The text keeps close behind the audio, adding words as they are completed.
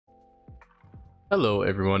Hello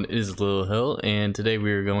everyone, it is Lil Hill, and today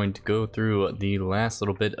we are going to go through the last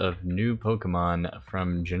little bit of new Pokemon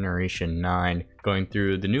from Generation 9, going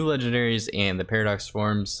through the new legendaries and the paradox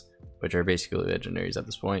forms, which are basically legendaries at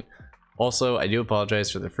this point. Also, I do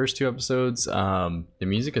apologize for the first two episodes. The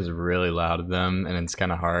music is really loud of them, and it's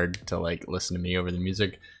kind of hard to listen to me over the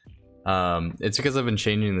music. It's because I've been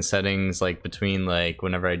changing the settings between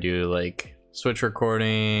whenever I do Switch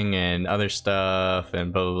recording and other stuff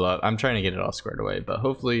and blah blah blah. I'm trying to get it all squared away, but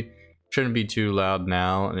hopefully it shouldn't be too loud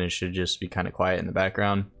now, and it should just be kind of quiet in the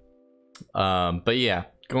background. But yeah,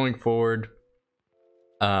 going forward,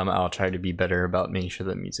 I'll try to be better about making sure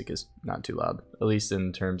that music is not too loud, at least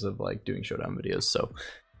in terms of doing Showdown videos. So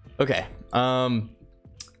okay,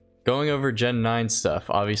 going over Gen 9 stuff.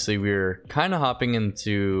 Obviously we're kind of hopping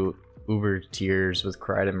into Uber tiers with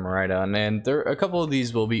Koraidon and Miraidon, and a couple of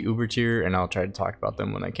these will be Uber tier, and I'll try to talk about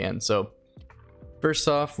them when I can. So first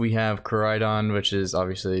off, we have Koraidon, which is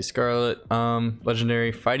obviously Scarlet,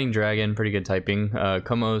 legendary fighting dragon, pretty good typing.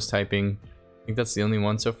 Komo's typing, I think that's the only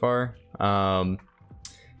one so far.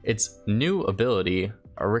 Its new ability,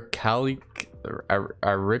 Arichik,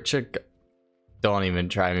 don't even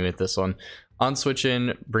try me with this one. On switch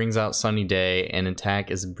in, brings out Sunny Day, and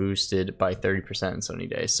attack is boosted by 30% in Sunny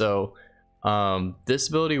Day. So this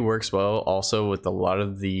ability works well also with a lot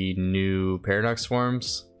of the new paradox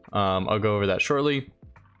forms. I'll go over that shortly.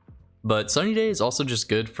 But Sunny Day is also just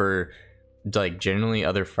good for generally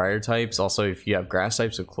other fire types. Also, if you have grass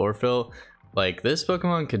types with chlorophyll, this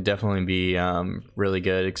Pokemon could definitely be really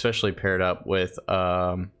good, especially paired up with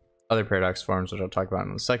other paradox forms, which I'll talk about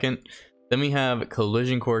in a second. Then we have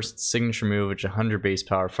Collision Course signature move, which is a 100 base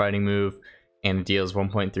power fighting move, and it deals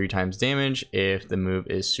 1.3 times damage if the move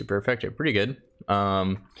is super effective. Pretty good.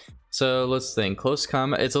 So let's think. Close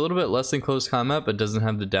combat. It's a little bit less than close combat, but doesn't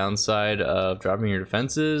have the downside of dropping your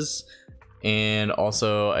defenses. And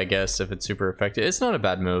also, I guess if it's super effective, it's not a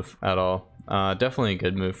bad move at all. Definitely a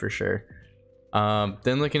good move for sure.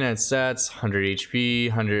 Then looking at stats, 100 HP,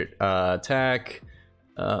 100 attack.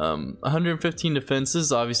 115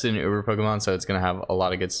 defenses, obviously an Uber Pokemon, so it's going to have a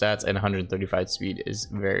lot of good stats, and 135 speed is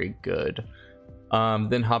very good.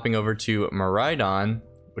 Then hopping over to Miraidon,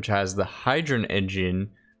 which has the Hydron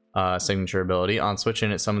Engine signature ability. On switch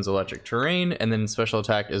in, it summons electric terrain, and then special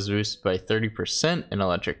attack is boosted by 30% in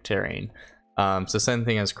electric terrain. So same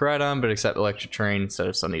thing as Koraidon, but except electric terrain instead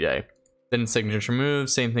of Sunny Day. Then signature move,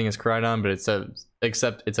 same thing as Koraidon, but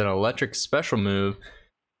except it's an electric special move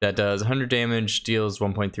that does 100 damage, deals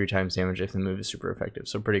 1.3 times damage if the move is super effective.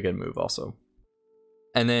 So pretty good move also.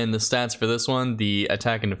 And then the stats for this one, the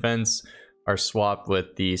attack and defense are swapped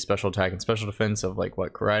with the special attack and special defense of what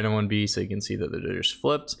Koraidon would be. So you can see that they're just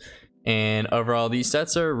flipped. And overall, these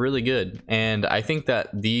stats are really good. And I think that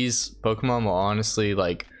these Pokemon will honestly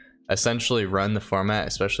essentially run the format,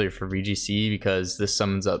 especially for VGC, because this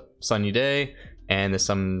summons up Sunny Day and this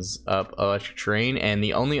summons up electric terrain. And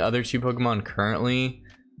the only other two Pokemon currently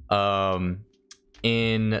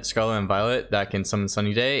in Scarlet and Violet that can summon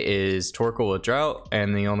Sunny Day is Torkoal with Drought,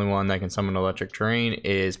 and the only one that can summon electric terrain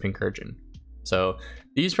is Pincurchin. So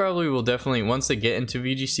these probably will definitely, once they get into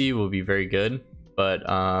VGC, will be very good, but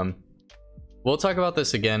we'll talk about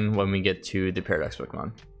this again when we get to the paradox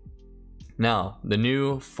Pokemon. Now the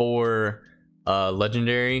new 4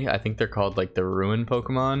 legendary, I think they're called the Ruin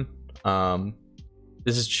Pokemon.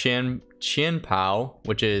 This is Qianpao,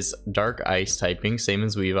 which is dark ice typing, same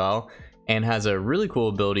as Weavile, and has a really cool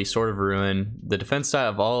ability, Sword of Ruin. The defense stat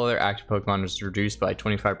of all other active Pokemon is reduced by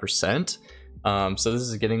 25%. So this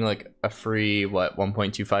is getting a free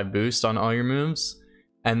 1.25 boost on all your moves.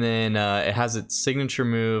 And then it has its signature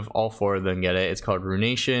move, all 4 of them get it. It's called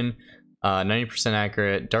Runation. 90%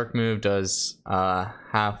 accurate. Dark move does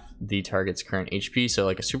half the target's current HP, so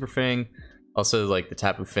a Super Fang. Also, the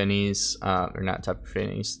Tapu Finis, or not Tapu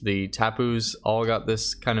Finis, the Tapus all got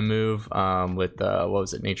this kind of move with, what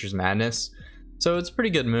was it, Nature's Madness. So it's a pretty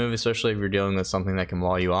good move, especially if you're dealing with something that can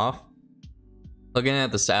wall you off. Looking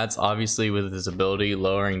at the stats, obviously with this ability,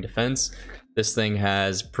 lowering defense, this thing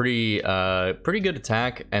has pretty good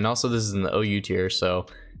attack, and also this is in the OU tier, so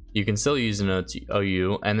you can still use an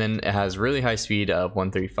OU, and then it has really high speed of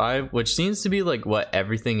 135, which seems to be what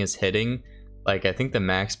everything is hitting. I think the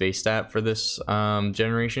max base stat for this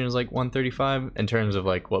generation is 135 in terms of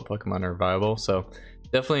what Pokemon are viable. So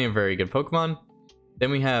definitely a very good Pokemon.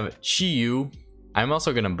 Then we have Chiyu. I'm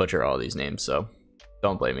also going to butcher all these names, so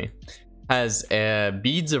don't blame me. Has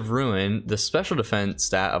Beads of Ruin. The special defense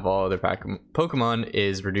stat of all other Pokemon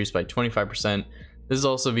is reduced by 25%. This is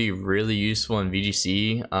also be really useful in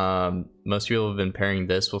VGC. Most people have been pairing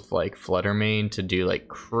this with Flutter Mane to do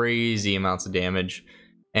crazy amounts of damage.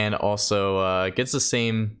 and also gets the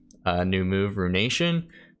same new move, Runation,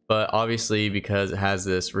 but obviously because it has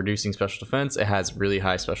this reducing special defense, it has really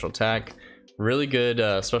high special attack, really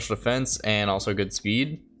good special defense, and also good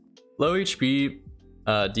speed. Low HP,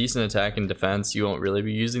 decent attack and defense. You won't really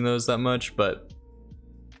be using those that much, but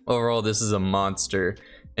overall this is a monster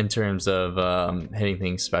in terms of hitting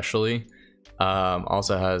things specially.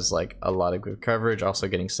 Also has like a lot of good coverage, also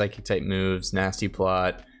getting psychic type moves, nasty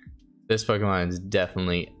plot. This Pokemon is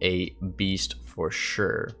definitely a beast for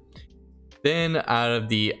sure. Then out of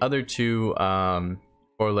the other two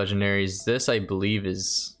four legendaries, this I believe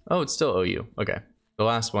is, oh, it's still OU. Okay, the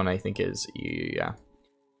last one I think is EU, yeah.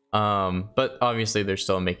 But obviously they're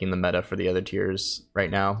still making the meta for the other tiers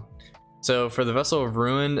right now. So for the Vessel of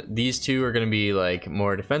Ruin, these two are going to be like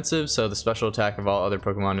more defensive, so the special attack of all other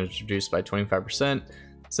Pokemon is reduced by 25%.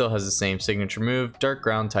 Still has the same signature move, Dark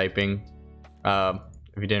Ground typing.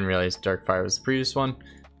 If you didn't realize, Dark Fire was the previous one.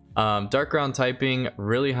 Dark Ground typing,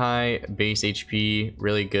 really high base HP,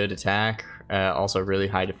 really good attack, also really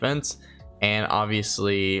high defense, and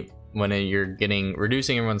obviously when you're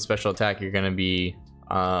reducing everyone's special attack, you're going to be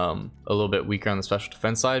a little bit weaker on the special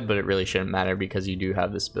defense side, but it really shouldn't matter because you do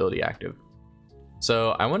have this ability active.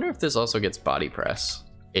 So I wonder if this also gets Body Press.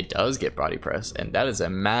 It does get Body Press, and that is a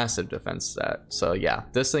massive defense stat. So yeah,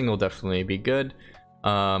 this thing will definitely be good.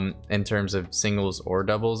 In terms of singles or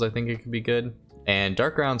doubles, I think it could be good. And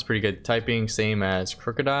Dark Ground's pretty good typing, same as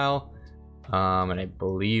Crocodile, and I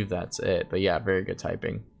believe that's it. But yeah, very good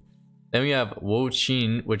typing. Then we have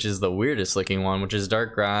Wo-Chin, which is the weirdest looking one, which is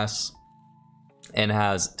Dark Grass and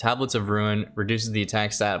has Tablets of Ruin, reduces the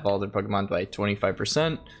attack stat of all their Pokemon by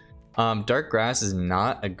 25%. Dark Grass is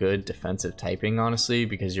not a good defensive typing, honestly,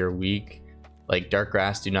 because you're weak. Like, Dark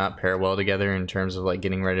Grass do not pair well together in terms of like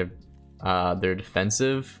getting rid of their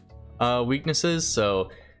defensive weaknesses, so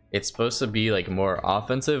it's supposed to be like more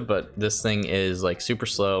offensive, but this thing is like super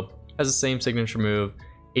slow, has the same signature move.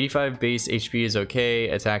 85 base HP is okay,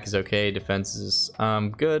 attack is okay, defense is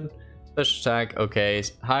good, special attack okay,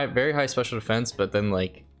 very high special defense, but then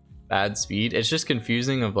like bad speed. It's just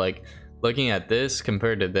confusing of like looking at this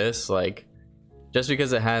compared to this, like just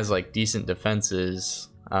because it has like decent defenses,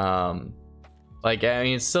 like I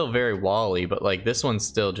mean it's still very wally, but like this one's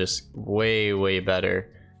still just way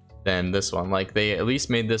better than this one. Like they at least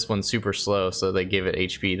made this one super slow, so they gave it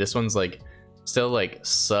HP. This one's like still like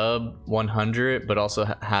sub 100, but also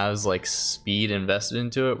has like speed invested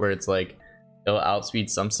into it, where it's like it'll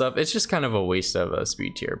outspeed some stuff. It's just kind of a waste of a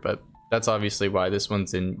speed tier, but that's obviously why this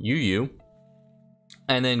one's in UU.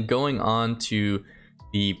 And then going on to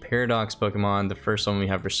the Paradox Pokemon, the first one we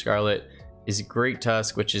have for Scarlet is Great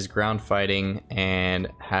Tusk, which is ground fighting and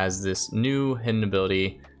has this new hidden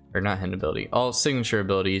ability, or not hidden ability, all signature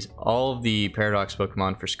abilities. All of the Paradox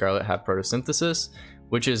Pokemon for Scarlet have photosynthesis,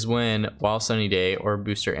 which is when while Sunny Day or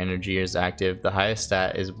Booster Energy is active, the highest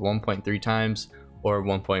stat is 1.3 times or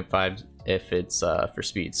 1.5 if it's for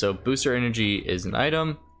speed. So Booster Energy is an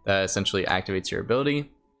item that essentially activates your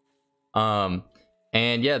ability.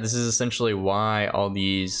 And yeah, this is essentially why all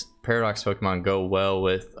these Paradox Pokemon go well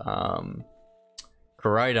with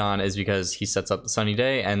Koraidon, is because he sets up the Sunny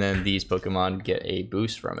Day and then these Pokemon get a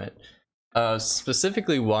boost from it.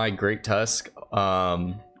 Specifically why Great Tusk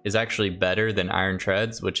is actually better than Iron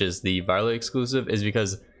Treads, which is the Violet exclusive, is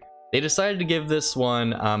because they decided to give this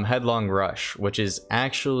one Headlong Rush, which is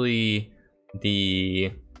actually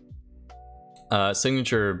the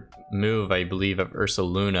signature move, I believe, of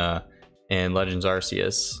Ursaluna in Legends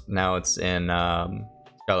Arceus. Now it's in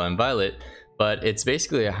Scarlet and Violet, but it's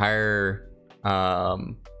basically a higher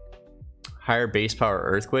base power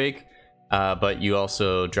Earthquake, but you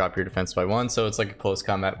also drop your defense by 1, so it's like a close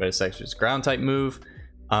combat, but it's actually just ground type move.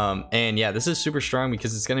 And yeah, this is super strong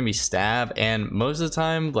because it's going to be stab, and most of the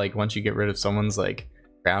time, like once you get rid of someone's like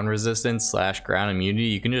ground resistance / ground immunity,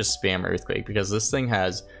 you can just spam Earthquake, because this thing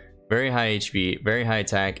has very high HP, very high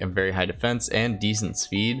attack, and very high defense and decent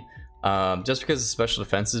speed. Just because the special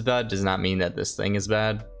defense is bad does not mean that this thing is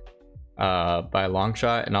bad by a long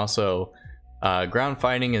shot. And also ground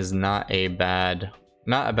fighting is not a bad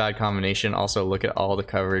combination. Also, look at all the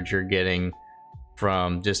coverage you're getting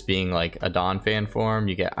from just being like a Dawn fan form.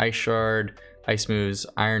 You get Ice Shard, Ice Moves,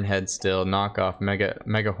 Iron Head Still, Knockoff,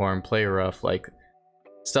 Mega Horn, Play Rough, like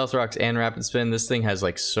Stealth Rocks and Rapid Spin. This thing has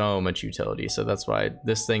like so much utility, so that's why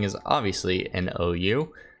this thing is obviously an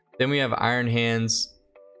OU. Then we have Iron Hands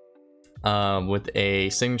with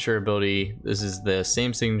a signature ability. This is the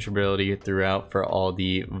same signature ability throughout for all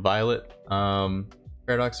the Violet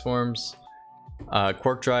Paradox forms.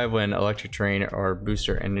 Quark Drive when Electric Terrain or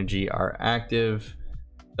Booster Energy are active.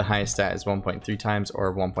 the highest stat is 1.3 times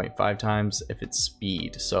or 1.5 times if it's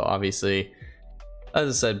speed. So obviously, as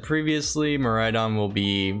I said previously, Miraidon will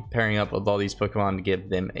be pairing up with all these Pokemon to give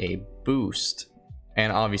them a boost.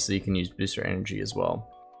 And obviously you can use booster energy as well.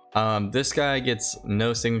 This guy gets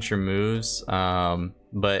no signature moves,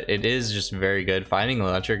 but it is just very good. Fighting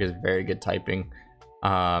electric is very good typing,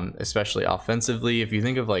 especially offensively. If you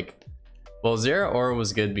think of like, well, Zeraora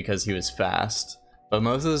was good because he was fast, but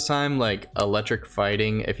most of the time, like electric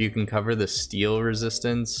fighting, if you can cover the steel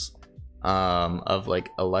resistance of like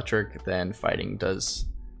electric, then fighting does,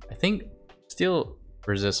 I think steel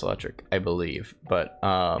resists electric, I believe, but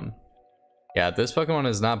yeah, this Pokemon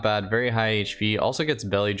is not bad. Very high HP. Also gets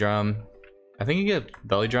Belly Drum. I think you get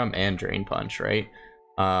Belly Drum and Drain Punch, right?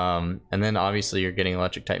 And then obviously you're getting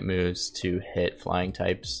electric type moves to hit flying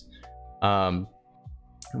types.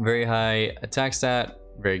 Very high attack stat,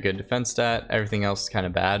 very good defense stat. Everything else is kind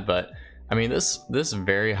of bad, but I mean this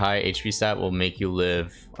very high HP stat will make you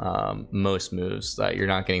live most moves that you're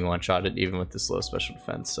not getting one-shotted even with this low special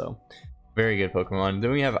defense. So very good Pokemon.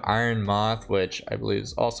 Then we have Iron Moth, which I believe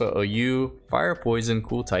is also OU. Fire Poison,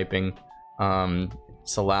 cool typing.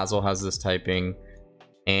 Salazzle has this typing,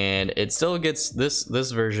 and it still gets this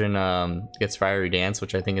version gets Fiery Dance,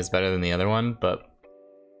 which I think is better than the other one, but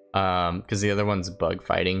because the other one's bug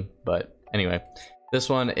fighting. But anyway, this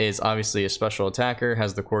one is obviously a special attacker,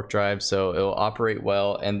 has the Quark Drive, so it'll operate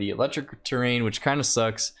well. And the electric terrain, which kind of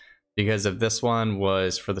sucks, because if this one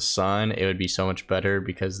was for the sun, it would be so much better,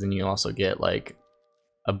 because then you also get like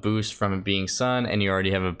a boost from it being sun, and you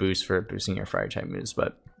already have a boost for boosting your fire type moves,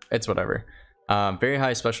 but it's whatever. Very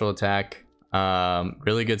high special attack,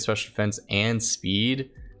 really good special defense and speed.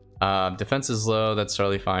 Defense is low, that's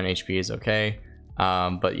totally fine. HP is okay.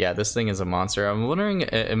 But yeah, this thing is a monster. I'm wondering,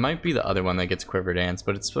 it might be the other one that gets Quiver Dance,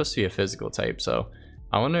 but it's supposed to be a physical type, so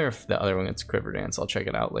I wonder if the other one gets Quiver Dance. I'll check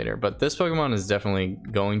it out later. But this Pokemon is definitely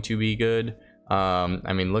going to be good.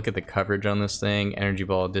 I mean, look at the coverage on this thing. Energy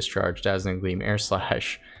Ball, Discharge, Dazzling Gleam, Air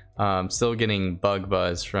Slash. Still getting Bug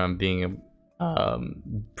Buzz from being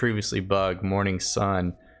previously Bug, Morning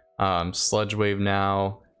Sun. Sludge Wave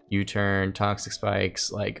now, U-Turn, Toxic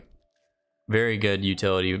Spikes. Like, very good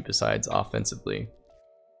utility besides offensively.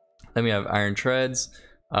 Then we have Iron Treads.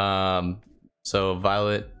 So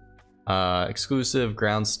Violet, exclusive,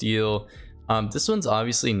 Ground Steel. This one's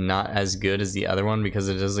obviously not as good as the other one because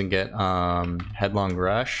it doesn't get Headlong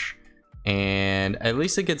Rush, and at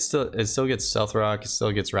least it still gets Stealth Rock, it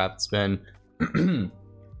still gets Rapid Spin.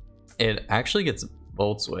 It actually gets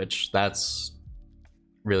Volt Switch. That's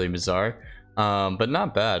really bizarre, but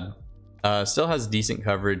not bad. Still has decent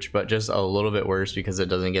coverage, but just a little bit worse because it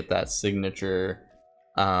doesn't get that signature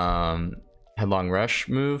Headlong Rush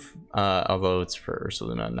move, although it's for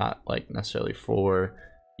Ursaluna, not like necessarily for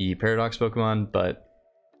the Paradox Pokemon. But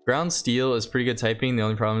Ground Steel is pretty good typing. The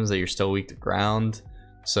only problem is that you're still weak to ground,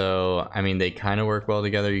 so I mean they kind of work well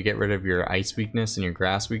together. You get rid of your ice weakness and your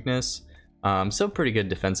grass weakness. Still pretty good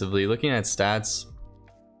defensively. Looking at stats,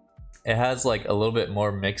 it has like a little bit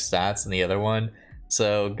more mixed stats than the other one.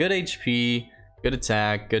 So good HP, good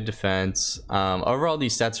attack, good defense. Overall,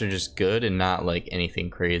 these stats are just good and not like anything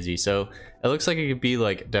crazy. So it looks like it could be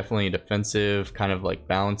like definitely a defensive kind of like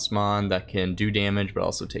balanced mon that can do damage but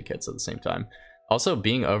also take hits at the same time. Also,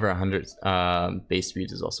 being over 100 base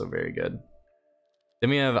speed is also very good. Then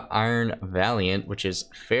we have Iron Valiant, which is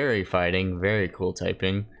fairy fighting, very cool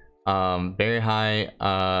typing. Very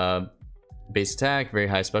high base attack, very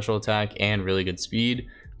high special attack, and really good speed.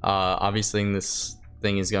 Obviously this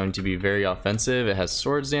thing is going to be very offensive. It has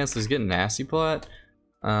Swords Dance, does get Nasty Plot,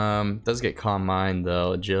 does get Calm Mind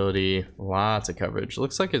though, agility, lots of coverage.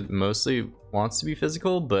 Looks like it mostly wants to be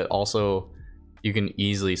physical, but also you can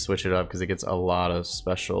easily switch it up because it gets a lot of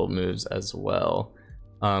special moves as well.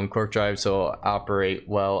 Quark Drive, so operate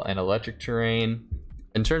well in electric terrain.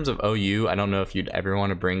 In terms of OU, I don't know if you'd ever want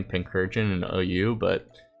to bring Pincurchin in OU, but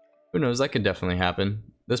who knows, that could definitely happen.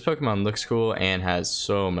 This Pokemon looks cool and has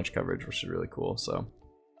so much coverage, which is really cool. So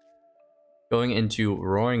going into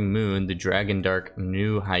Roaring Moon, the Dragon Dark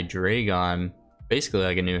new Hydreigon, basically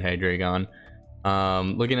like a new Hydreigon.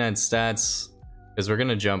 Looking at stats, because we're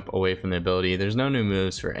gonna jump away from the ability, there's no new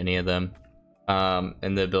moves for any of them,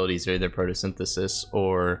 and the abilities are either Photosynthesis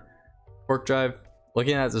or Quark Drive.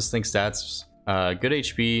 Looking at this thing's stats, good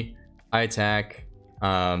HP, high attack,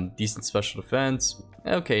 decent special defense,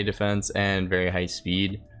 okay defense, and very high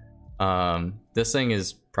speed. This thing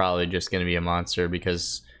is probably just going to be a monster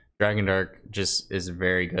because Dragon Dark just is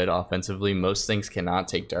very good offensively. Most things cannot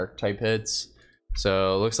take dark type hits,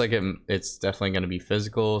 so it looks like it's definitely going to be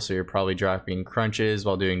physical, so you're probably dropping crunches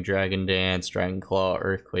while doing Dragon Dance, Dragon Claw,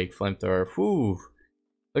 Earthquake, Flamethrower. Whew,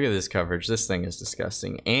 Look at this coverage. This thing is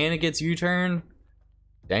disgusting. And it gets U-turn.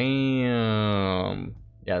 Damn.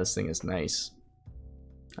 Yeah, this thing is nice.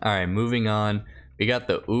 Alright, moving on. We got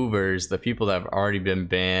the Ubers, the people that have already been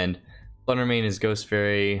banned. Fluttermane is Ghost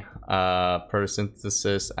Fairy.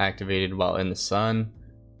 Photosynthesis activated while in the sun.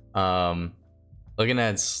 Looking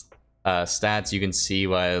at stats, you can see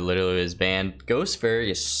why it literally is banned. Ghost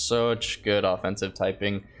Fairy is such good offensive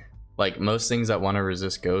typing. Like, most things that want to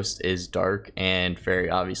resist Ghost is Dark, and Fairy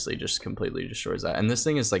obviously just completely destroys that. And this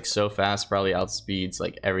thing is like so fast, probably outspeeds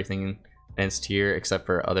like everything in its tier except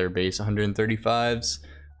for other base 135s.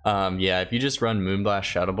 Yeah, if you just run Moonblast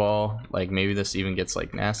Shadow Ball, like maybe this even gets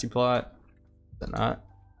like Nasty Plot. Is it not?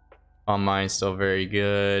 Calm Mind still very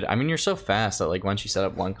good. I mean, you're so fast that like once you set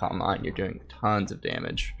up one Calm Mind, you're doing tons of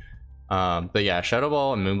damage. But yeah, Shadow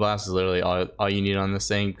Ball and Moonblast is literally all you need on this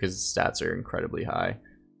thing because stats are incredibly high.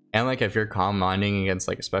 And like if you're Calm Minding against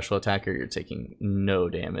like a special attacker, you're taking no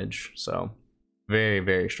damage. So very,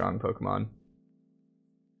 very strong Pokemon.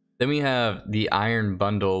 Then we have the Iron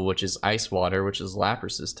Bundle, which is Ice Water, which is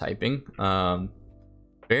Lapras's typing.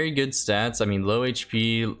 Very good stats. I mean, low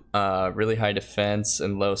HP, really high defense,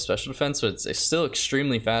 and low special defense, so it's still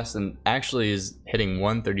extremely fast and actually is hitting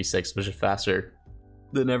 136, which is faster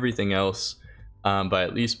than everything else by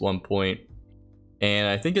at least 1 point. And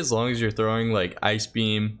I think as long as you're throwing like Ice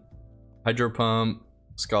Beam, Hydro Pump,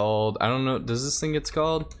 Scald, I don't know, does this thing get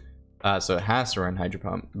Scald? So it has to run Hydro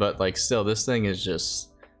Pump, but like still, this thing is just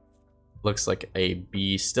looks like a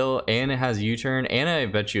beast still, and it has U-turn, and I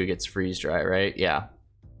bet you it gets Freeze Dry, right? Yeah,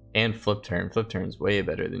 and Flip Turn. Flip Turn's way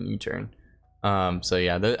better than U-turn. So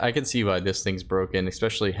yeah, I can see why this thing's broken,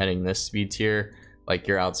 especially heading this speed tier. Like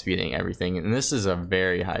you're outspeeding everything, and this is a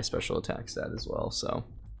very high special attack stat as well. So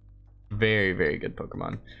very, very good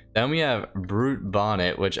Pokemon. Then we have Brute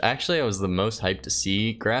Bonnet, which actually I was the most hyped to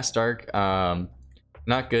see. Grass Dark,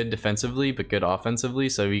 not good defensively, but good offensively.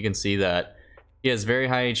 So you can see that he has very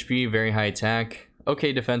high HP, very high attack,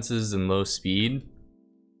 okay defenses, and low speed.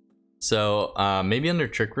 So maybe under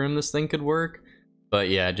Trick Room this thing could work. But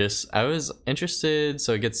yeah, I was interested.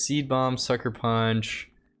 So it gets Seed Bomb, Sucker Punch.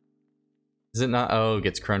 Is it not? Oh, it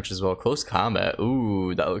gets Crunch as well. Close Combat.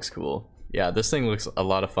 Ooh, that looks cool. Yeah, this thing looks a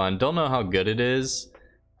lot of fun. Don't know how good it is.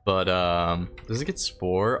 But does it get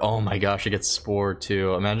Spore? Oh my gosh, it gets Spore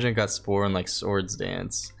too. Imagine it got Spore in like Swords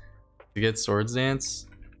Dance. Does it get Swords Dance?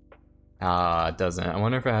 It doesn't. I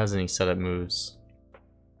wonder if it has any setup moves.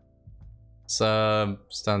 Stun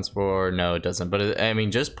Spore, no it doesn't, but I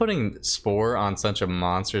mean just putting Spore on such a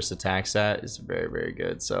monstrous attack stat is very, very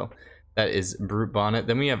good. So that is Brute Bonnet.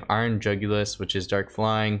 Then we have Iron Jugulus, which is Dark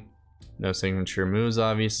Flying, no signature moves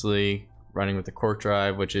obviously, running with the Cork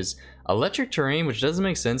Drive, which is Electric Terrain, which doesn't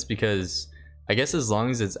make sense because I guess as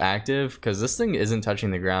long as it's active, because this thing isn't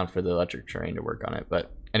touching the ground for the Electric Terrain to work on it.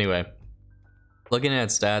 But anyway, looking at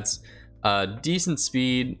stats, decent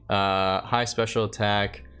speed, high special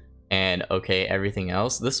attack, and okay everything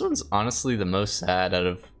else. This one's honestly the most sad out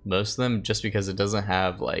of most of them, just because it doesn't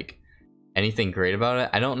have like anything great about it.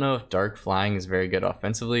 I don't know if Dark Flying is very good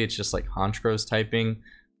offensively. It's just like Honchcrow's typing,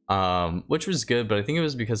 which was good, but I think it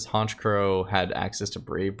was because Honchcrow had access to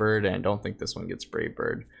Brave Bird, and I don't think this one gets Brave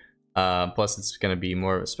Bird. Plus it's going to be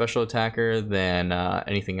more of a special attacker than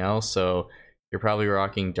anything else, so you're probably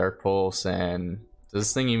rocking Dark Pulse. And does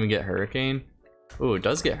this thing even get Hurricane? Ooh, it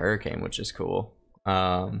does get Hurricane, which is cool.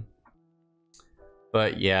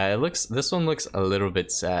 But yeah, this one looks a little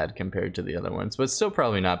bit sad compared to the other ones, but still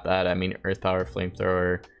probably not bad. I mean, Earth Power,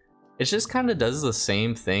 Flamethrower, it just kind of does the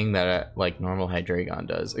same thing that like normal Hydreigon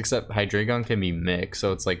does, except Hydreigon can be mixed,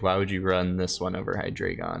 so it's like, why would you run this one over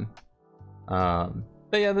Hydreigon?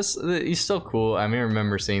 But yeah, he's still cool. I mean, I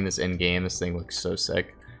remember seeing this in game. This thing looks so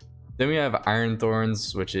sick. Then we have Iron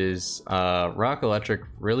Thorns, which is Rock Electric,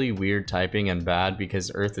 really weird typing and bad because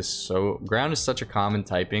ground is such a common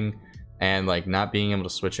typing, and like not being able to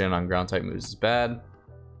switch in on ground type moves is bad.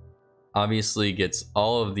 Obviously gets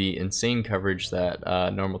all of the insane coverage that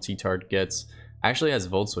normal T-Tard gets. Actually has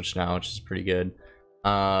Volt Switch now, which is pretty good.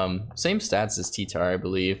 Same stats as T-Tar, I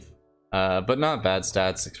believe, but not bad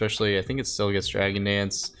stats. Especially, I think it still gets Dragon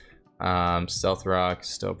Dance. Stealth Rock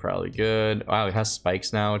still probably good. Wow, it has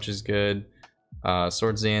Spikes now, which is good.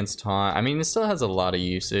 Swords Dance, Taunt. I mean, it still has a lot of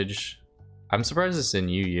usage. I'm surprised it's in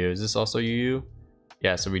UU. Is this also UU?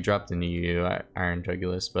 Yeah, so we dropped the new UU Iron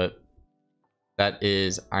Jugulus, but that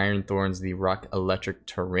is Iron Thorns, the Rock Electric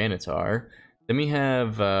Tyranitar. Then we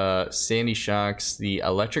have Sandy Shocks, the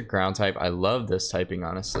Electric Ground type. I love this typing,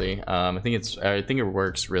 honestly. I think it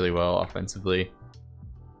works really well offensively.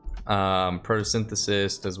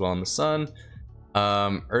 Photosynthesis does well in the sun.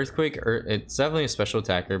 Earthquake, it's definitely a special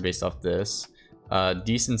attacker based off this.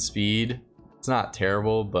 Decent speed. It's not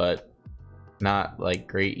terrible, but not like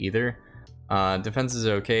great either. Defense is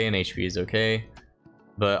okay and HP is okay,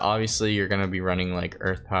 but obviously you're gonna be running like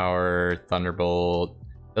Earth Power, Thunderbolt.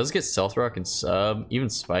 Does get Stealth Rock and Sub. Even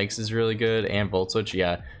Spikes is really good, and Volt Switch.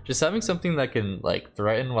 Yeah, just having something that can like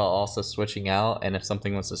threaten while also switching out, and if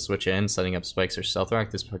something wants to switch in, setting up Spikes or Stealth Rock,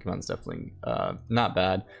 this Pokemon's definitely not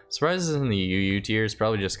bad. Surprises in the UU tier is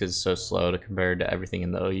probably just because it's so slow to compare to everything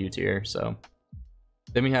in the OU tier. So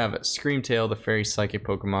then we have Screamtail, the Fairy Psychic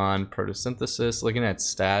Pokemon, Photosynthesis. Looking at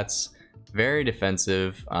stats, very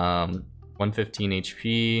defensive, 115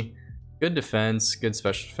 HP. Good defense, good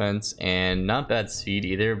special defense, and not bad speed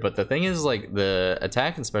either. But the thing is, like, the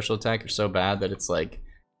attack and special attack are so bad that it's like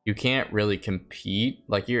you can't really compete.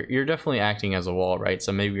 Like, you're definitely acting as a wall, right?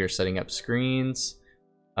 So maybe you're setting up screens.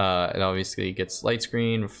 It obviously gets light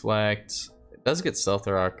screen, reflect. It does get Stealth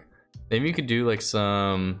Rock. Maybe you could do like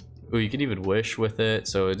some. Ooh, you could even wish with it.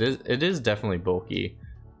 So it is definitely bulky.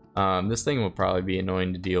 This thing will probably be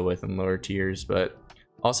annoying to deal with in lower tiers, but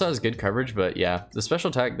also has good coverage. But yeah, the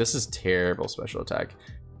special attack, this is terrible special attack.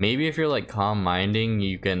 Maybe if you're like calm minding,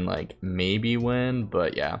 you can like maybe win,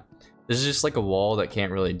 but yeah, this is just like a wall that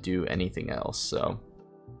can't really do anything else. So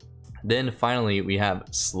then finally we have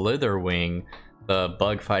Slitherwing, the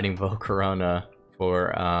bug fighting Volcarona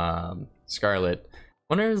for Scarlet.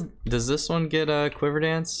 Wonder, does this one get a Quiver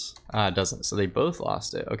Dance? It doesn't, so they both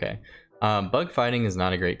lost it. Okay. Bug fighting is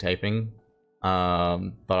not a great typing,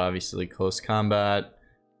 but obviously close combat.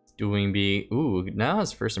 Doing B. Ooh, now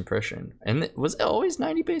has first impression. And was it always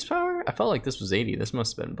 90 base power? I felt like this was 80. This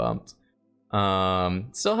must have been bumped.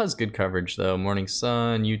 Still has good coverage though. Morning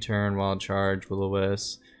Sun, U-turn, Wild Charge,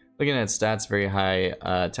 Will-O-Wisp. Looking at stats, very high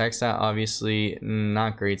attack stat, obviously.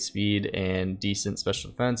 Not great speed and decent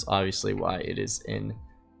special defense. Obviously why it is in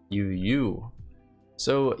UU.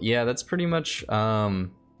 So yeah, that's pretty much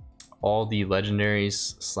all the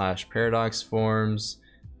legendaries slash paradox forms.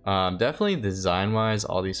 Definitely design wise,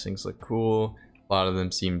 all these things look cool. A lot of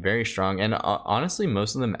them seem very strong, and honestly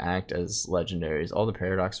most of them act as legendaries. All the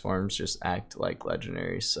paradox forms just act like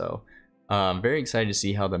legendaries, so I'm very excited to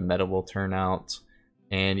see how the meta will turn out.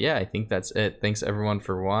 And yeah, I think that's it. Thanks everyone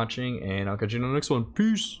for watching, and I'll catch you in the next one.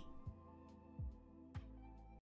 Peace.